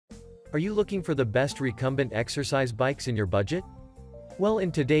Are you looking for the best recumbent exercise bikes in your budget? Well, in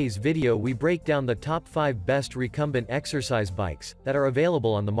today's video we break down the top 5 best recumbent exercise bikes that are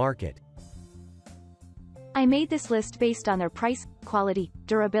available on the market. I made this list based on their price, quality,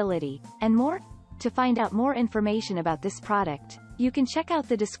 durability, and more. To find out more information about this product, you can check out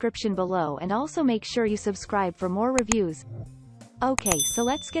the description below and also make sure you subscribe for more reviews. Okay, so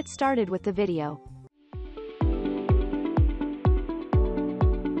let's get started with the video.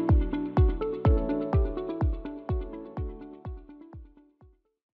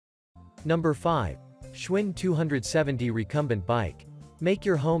 Number 5. Schwinn 270 Recumbent Bike. Make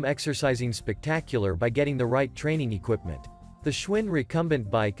your home exercising spectacular by getting the right training equipment. The Schwinn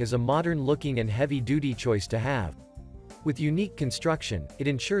Recumbent Bike is a modern-looking and heavy-duty choice to have. With unique construction, it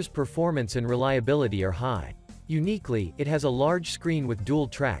ensures performance and reliability are high. Uniquely, it has a large screen with dual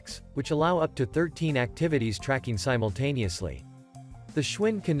tracks, which allow up to 13 activities tracking simultaneously. The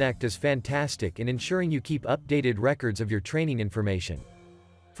Schwinn Connect is fantastic in ensuring you keep updated records of your training information.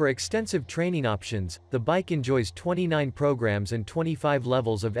 For extensive training options, the bike enjoys 29 programs and 25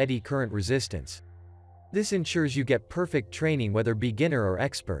 levels of eddy current resistance. This ensures you get perfect training whether beginner or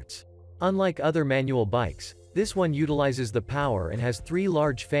experts. Unlike other manual bikes, this one utilizes the power and has 3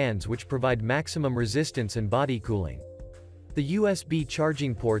 large fans which provide maximum resistance and body cooling. The USB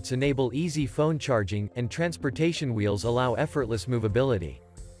charging ports enable easy phone charging, and transportation wheels allow effortless movability.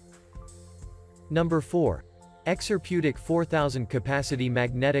 Number 4. Exerputic 4000 Capacity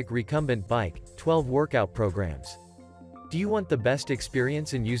Magnetic Recumbent Bike, 12 workout programs. Do you want the best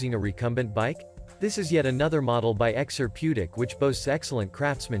experience in using a recumbent bike? This is yet another model by Exerputic which boasts excellent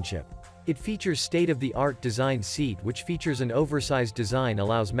craftsmanship. It features state-of-the-art designed seat which features an oversized design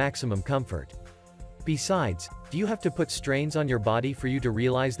allows maximum comfort. Besides, do you have to put strains on your body for you to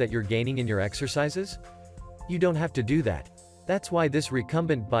realize that you're gaining in your exercises? You don't have to do that. That's why this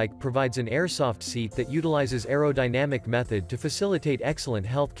recumbent bike provides an airsoft seat that utilizes aerodynamic method to facilitate excellent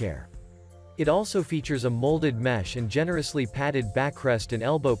healthcare. It also features a molded mesh and generously padded backrest and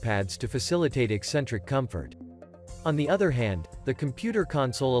elbow pads to facilitate eccentric comfort. On the other hand, the computer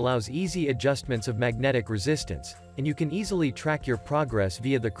console allows easy adjustments of magnetic resistance, and you can easily track your progress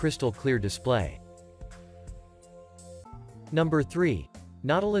via the crystal clear display. Number 3.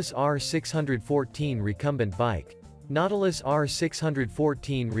 Nautilus R614 Recumbent Bike. Nautilus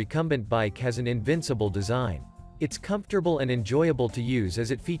R614 Recumbent Bike has an invincible design. It's comfortable and enjoyable to use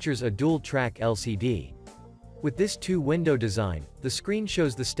as it features a dual-track LCD. With this 2-window design, the screen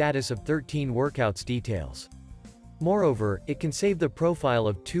shows the status of 13 workouts details. Moreover, it can save the profile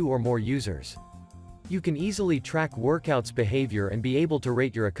of 2 or more users. You can easily track workouts behavior and be able to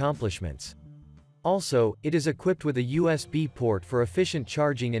rate your accomplishments. Also, it is equipped with a USB port for efficient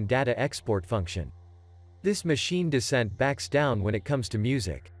charging and data export function. This machine descent backs down when it comes to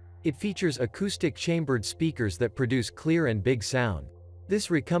music. It features acoustic chambered speakers that produce clear and big sound. This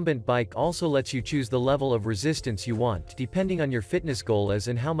recumbent bike also lets you choose the level of resistance you want depending on your fitness goal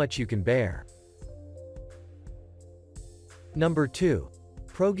and how much you can bear. Number 2.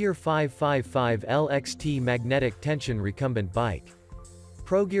 ProGear 555 LXT Magnetic Tension Recumbent Bike.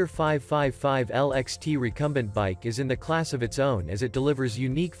 ProGear 555 LXT Recumbent Bike is in the class of its own as it delivers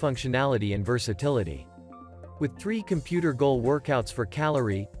unique functionality and versatility. With 3 computer goal workouts for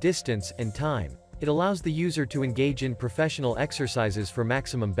calorie, distance, and time, it allows the user to engage in professional exercises for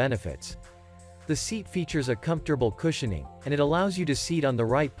maximum benefits. The seat features a comfortable cushioning, and it allows you to seat on the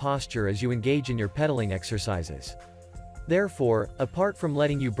right posture as you engage in your pedaling exercises. Therefore, apart from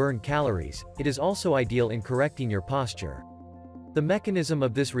letting you burn calories, it is also ideal in correcting your posture. The mechanism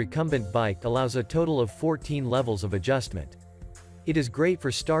of this recumbent bike allows a total of 14 levels of adjustment. It is great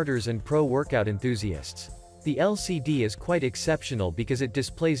for starters and pro workout enthusiasts. The LCD is quite exceptional because it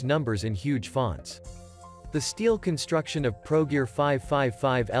displays numbers in huge fonts. The steel construction of ProGear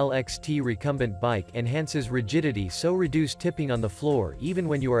 555 LXT Recumbent Bike enhances rigidity so reduce tipping on the floor even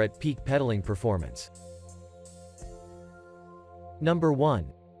when you are at peak pedaling performance. Number 1.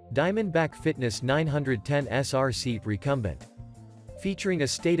 Diamondback Fitness 910 SR Seat Recumbent. Featuring a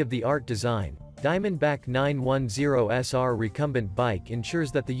state-of-the-art design, Diamondback 910 SR Recumbent Bike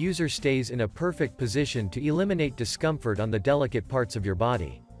ensures that the user stays in a perfect position to eliminate discomfort on the delicate parts of your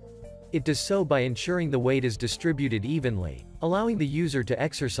body. It does so by ensuring the weight is distributed evenly, allowing the user to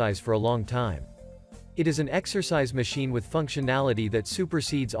exercise for a long time. It is an exercise machine with functionality that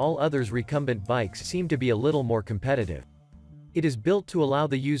supersedes all others. Recumbent bikes seem to be a little more competitive. It is built to allow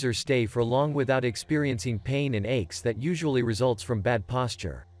the user stay for long without experiencing pain and aches that usually results from bad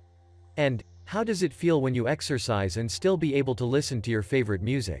posture. And, how does it feel when you exercise and still be able to listen to your favorite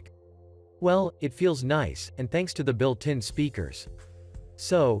music? Well, it feels nice, and thanks to the built-in speakers.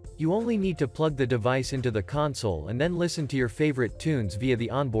 So, you only need to plug the device into the console and then listen to your favorite tunes via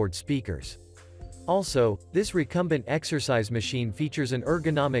the onboard speakers. Also, this recumbent exercise machine features an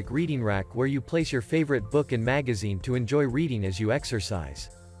ergonomic reading rack where you place your favorite book and magazine to enjoy reading as you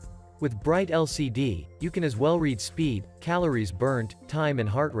exercise. With bright LCD, you can as well read speed, calories burnt, time and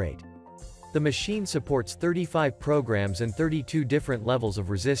heart rate. The machine supports 35 programs and 32 different levels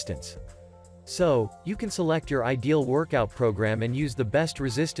of resistance. So, you can select your ideal workout program and use the best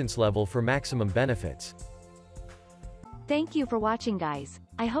resistance level for maximum benefits. Thank you for watching, guys.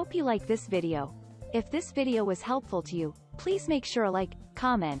 I hope you like this video. If this video was helpful to you, please make sure to like,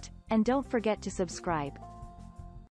 comment, and don't forget to subscribe.